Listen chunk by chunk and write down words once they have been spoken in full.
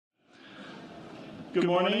Good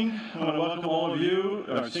morning. I want to welcome all of you,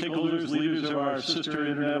 our stakeholders, leaders of our sister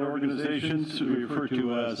internet organizations we refer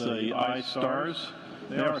to as the I-Stars.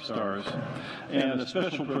 They are stars. And a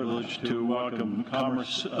special privilege to welcome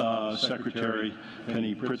Commerce Secretary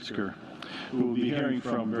Penny Pritzker, who we'll be hearing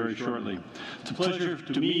from very shortly. It's a pleasure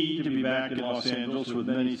to me to be back in Los Angeles, what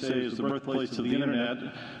many say is the birthplace of the internet,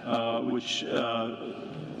 which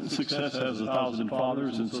success has 1,000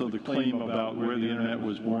 fathers, and so the claim about where the internet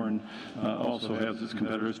was born also has its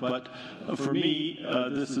competitors. But for me,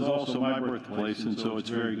 this is also my birthplace, and so it's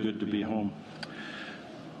very good to be home.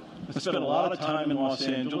 I spent a lot of time in Los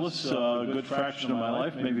Angeles, a good fraction of my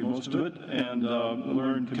life, maybe most of it, and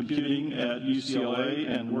learned computing at UCLA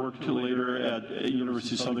and worked later at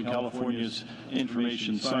University of Southern California's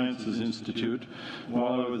Information Sciences Institute.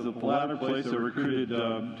 While I was at the latter place, I recruited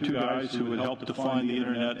two guys who would help define the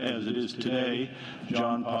internet as it is today,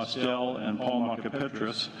 John Postel and Paul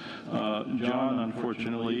Macapetras. John,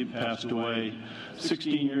 unfortunately, passed away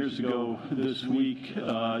 16 years ago this week,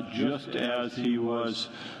 just as he was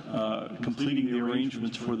completing the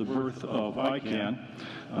arrangements for the birth of ICANN.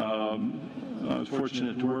 I was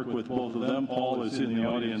fortunate to work with both of them. Paul is in the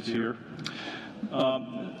audience here.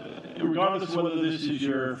 Regardless of whether this is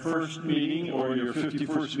your first meeting or your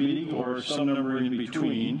 51st meeting or some number in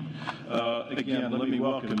between, again, let me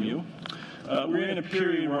welcome you. We're in a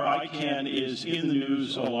period where ICANN is in the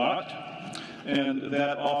news a lot, and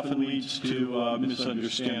that often leads to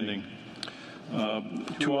misunderstanding.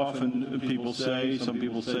 Too often some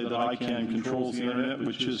people say that ICANN controls the internet,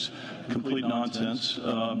 which is complete nonsense.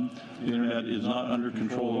 The internet is not under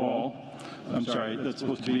control at all. I'm sorry, that's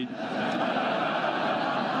supposed to be...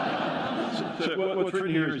 So what's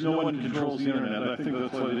written here is no one controls the internet. I think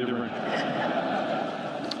that's slightly different.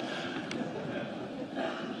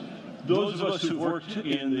 Those of us who've worked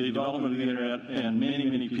in the development of the internet, and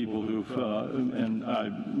many people who've, and I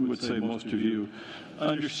would say most of you,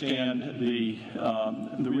 understand the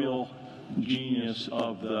real genius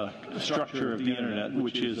of the structure of the internet,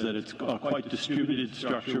 which is that it's a quite distributed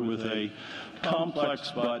structure with a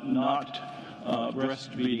complex but not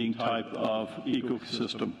breastfeeding type of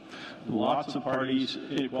ecosystem. Lots of parties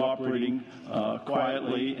cooperating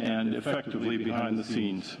quietly and effectively behind the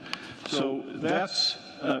scenes. So that's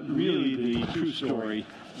really the true story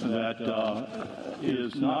that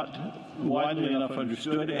is not widely enough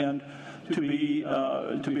understood, and to be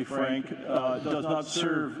frank, does not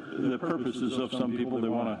serve the purposes of some people. They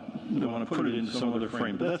want to put it into some other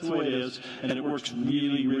frame. But that's the way it is, and it works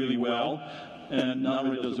really well. And not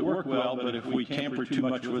only does it work well, but if we tamper too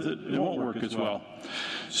much with it, it won't work as well.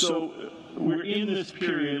 So we're in this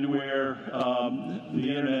period where the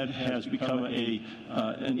internet has become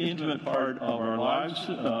an intimate part of our lives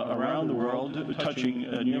around the world, touching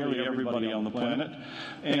nearly everybody on the planet.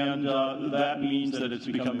 And that means that it's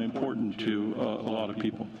become important to a lot of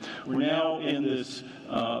people. We're now in this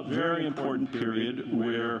very important period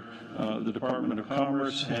where the Department of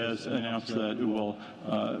Commerce has announced that it will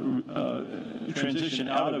transition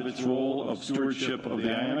out of its role of stewardship of the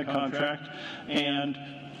ICANN contract, and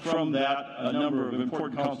from that, a number of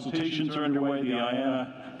important consultations are underway. The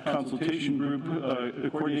ICANN consultation group,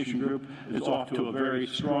 coordination group, is off to a very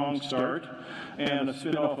strong start, and a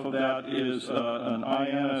spin-off of that is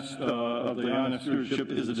of the ICANN stewardship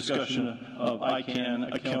is a discussion of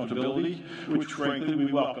ICANN accountability, which frankly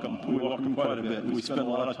we welcome. We welcome quite a bit. We spend a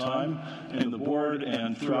lot of time in the board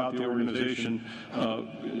and throughout the organization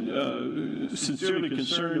sincerely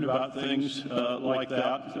concerned about things like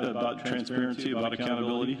that, about transparency, about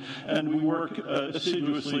accountability, and we work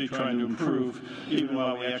assiduously trying to improve, even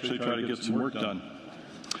while we actually try to get some work done.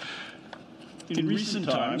 In recent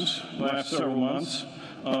times, last several months,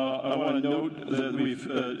 I want to note that we've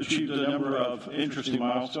achieved a number of interesting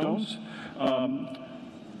milestones.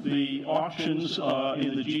 The auctions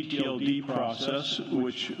in the GTLD process,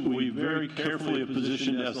 which we very carefully have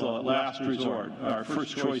positioned as a last resort. Our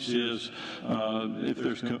first choice is if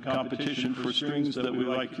there's competition for strings that we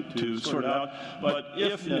like to sort out, but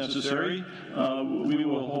if necessary, we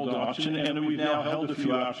will hold an auction, and we've now held a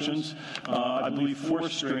few auctions. I believe 4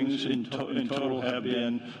 strings in total have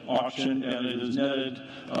been auctioned, and it has netted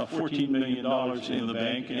 $14 million in the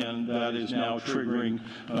bank, and that is now triggering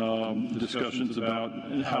discussions about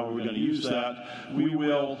how are we going to use that. We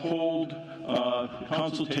will hold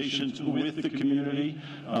consultations with the community.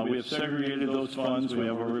 We have segregated those funds. We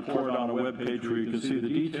have a report on a webpage where you can see the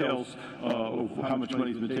details of how much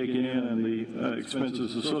money has been taken in and the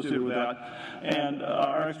expenses associated with that. And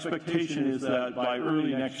our expectation is that by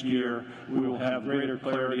early next year, we will have greater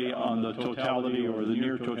clarity on the totality or the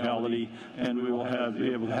near totality, and we will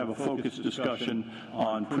be able to have a focused discussion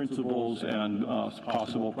on principles and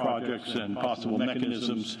possible projects and possible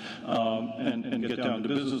mechanisms and get down to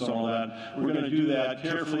business on all that. We're going to do that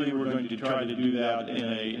carefully. We're going to try to do that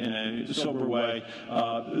in a sober way.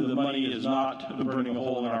 The money is not burning a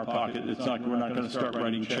hole in our pocket. It's not. We're not going to start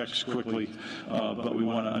writing checks quickly, but we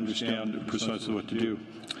want to understand precisely what to do.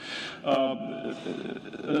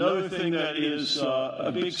 Another thing that is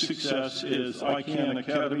a big success is ICANN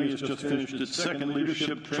Academy has just finished its second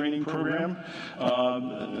leadership training program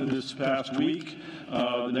this past week.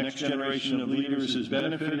 The next generation of leaders is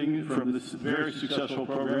benefiting from this very successful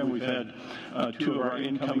program. We've had two of our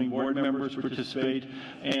incoming board members participate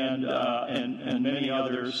and many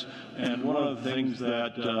others. And one of the things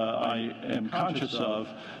that I am conscious of,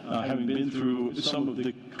 having been through some of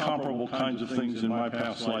the comparable kinds of things in my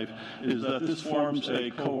past life, is that this forms a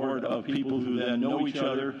cohort of people who then know each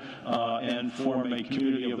other and form a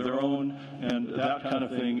community of their own, and that kind of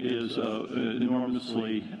thing is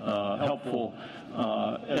enormously helpful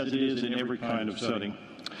as it is in every kind of setting.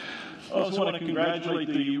 I also want to congratulate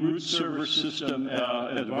the Root Server System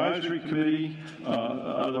Advisory Committee,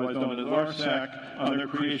 otherwise known as RSAC, on their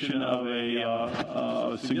creation of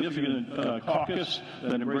a significant caucus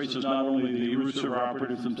that embraces not only the root server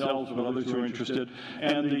operatives themselves, but others who are interested,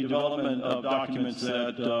 and the development of documents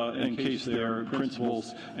that encase their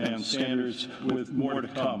principles and standards with more to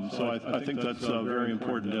come. So I think that's very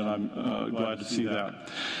important, and I'm glad to see that.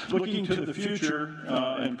 Looking to the future,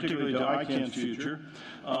 and particularly to ICANN's future,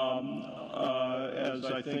 as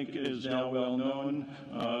I think is now well known,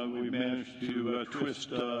 we managed to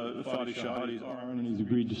twist Fadi Shahadi's arm, and he's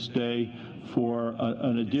agreed to stay for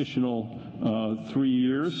an additional 3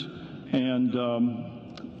 years. And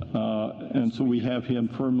so we have him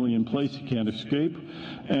firmly in place. He can't escape.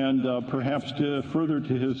 And perhaps further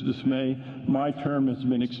to his dismay, my term has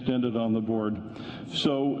been extended on the board.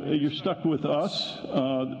 So you're stuck with us.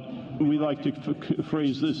 We like to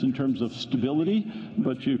phrase this in terms of stability,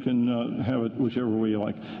 but you can have it whichever way you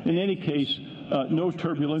like. In any case, no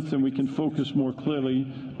turbulence, and we can focus more clearly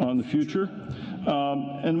on the future.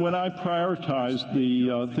 And when I prioritize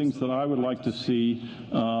the things that I would like to see,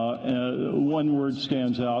 one word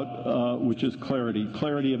stands out, which is clarity.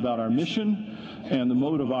 Clarity about our mission and the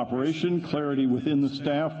mode of operation, clarity within the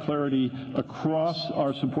staff, clarity across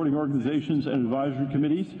our supporting organizations and advisory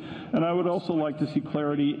committees. And I would also like to see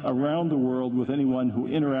clarity around the world with anyone who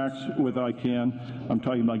interacts with ICANN. I'm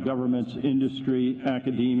talking about governments, industry,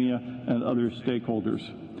 academia, and other stakeholders.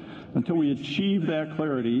 Until we achieve that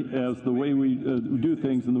clarity as the way we do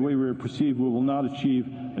things and the way we are perceived, we will not achieve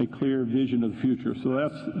a clear vision of the future. So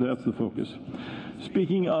that's the focus.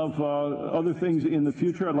 Speaking of other things in the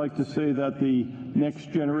future, I'd like to say that the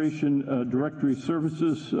next generation directory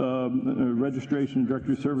services, registration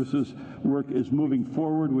directory services work is moving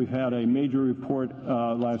forward. We've had a major report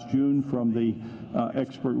last June from the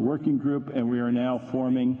expert working group, and we are now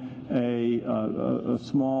forming a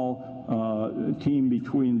small team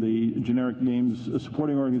between the generic names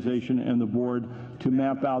supporting organization and the board to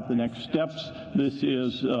map out the next steps. This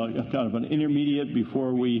is kind of an intermediate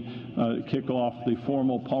before we kick off the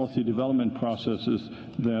formal policy development processes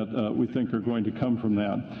that we think are going to come from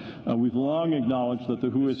that. We've long acknowledged that the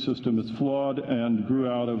WHOIS system is flawed and grew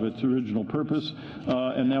out of its original purpose,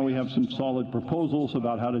 and now we have some solid proposals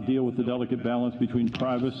about how to deal with the delicate balance between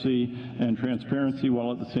privacy and transparency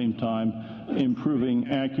while at the same time improving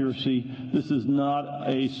accuracy. This is not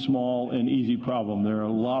a small and easy problem. There are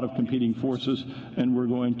a lot of competing forces, and we're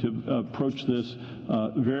going to approach this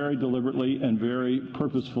very deliberately and very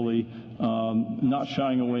purposefully, not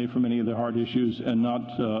shying away from any of the hard issues and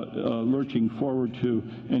not lurching forward to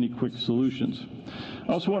any quick solutions.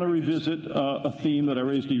 I also want to revisit a theme that I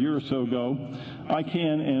raised a year or so ago.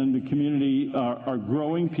 ICANN and the community are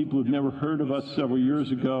growing. People who've never heard of us several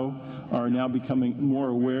years ago are now becoming more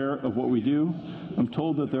aware of what we do. I'm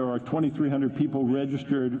told that there are 2,300 people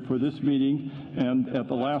registered for this meeting, and at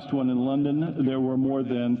the last one in London, there were more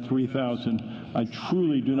than 3,000. I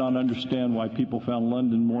truly do not understand why people found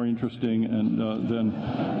London more interesting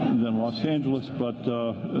than Los Angeles, but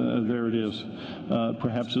there it is.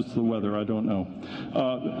 Perhaps it's the weather, I don't know.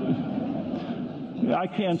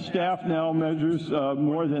 ICANN staff now measures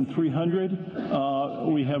more than 300.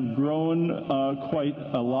 We have grown quite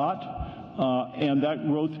a lot, and that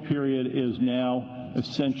growth period is now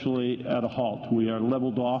essentially at a halt. We are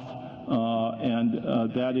leveled off, and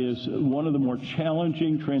that is one of the more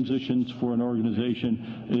challenging transitions for an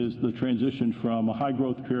organization, is the transition from a high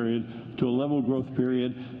growth period to a level growth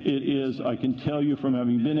period. It is, I can tell you from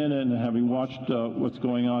having been in it and having watched what's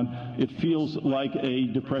going on, it feels like a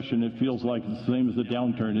depression. It feels like the same as a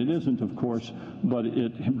downturn. It isn't, of course, but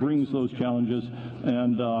it brings those challenges,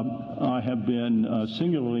 and I have been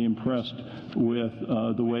singularly impressed with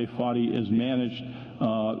the way Fadi has managed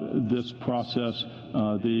this process,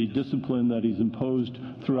 the discipline that he's imposed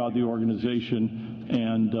throughout the organization,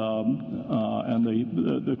 and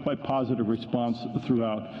the quite positive response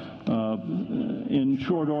throughout. In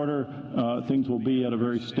short order, things will be at a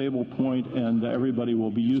very stable point, and everybody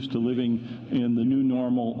will be used to living in the new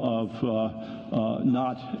normal of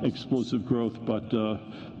not explosive growth, but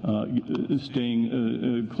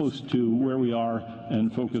staying close to where we are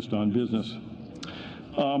and focused on business.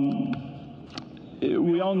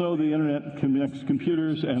 We all know the internet connects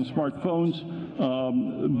computers and smartphones,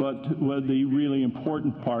 but the really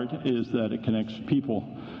important part is that it connects people.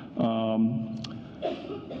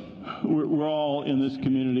 We're all in this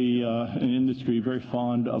community and industry very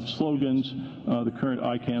fond of slogans. The current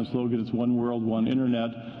ICANN slogan is "One World, One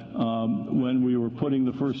Internet." When we were putting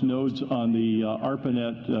the first nodes on the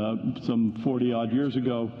ARPANET some 40-odd years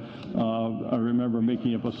ago, I remember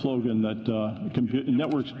making up a slogan that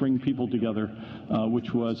networks bring people together,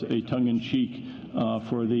 which was a tongue-in-cheek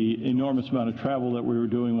for the enormous amount of travel that we were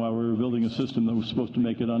doing while we were building a system that was supposed to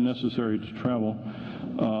make it unnecessary to travel.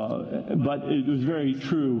 But it was very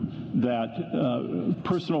true that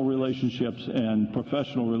personal relationships and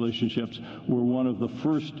professional relationships were one of the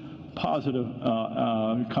first positive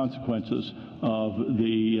consequences of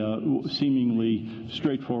the seemingly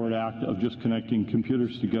straightforward act of just connecting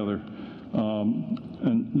computers together.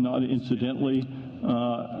 And not incidentally,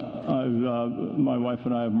 my wife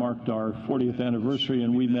and I have marked our 40th anniversary,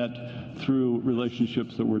 and we met through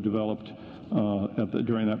relationships that were developed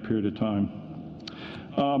during that period of time.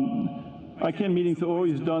 ICANN meetings have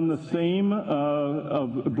always done the same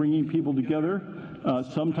of bringing people together.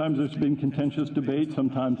 Sometimes there's been contentious debate,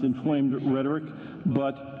 sometimes inflamed rhetoric,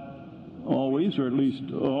 but always, or at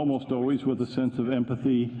least almost always, with a sense of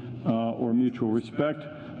empathy or mutual respect.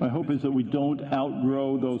 My hope is that we don't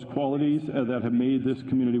outgrow those qualities that have made this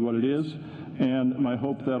community what it is, and my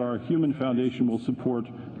hope that our human foundation will support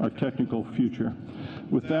our technical future.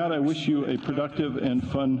 With that, I wish you a productive and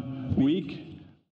fun week.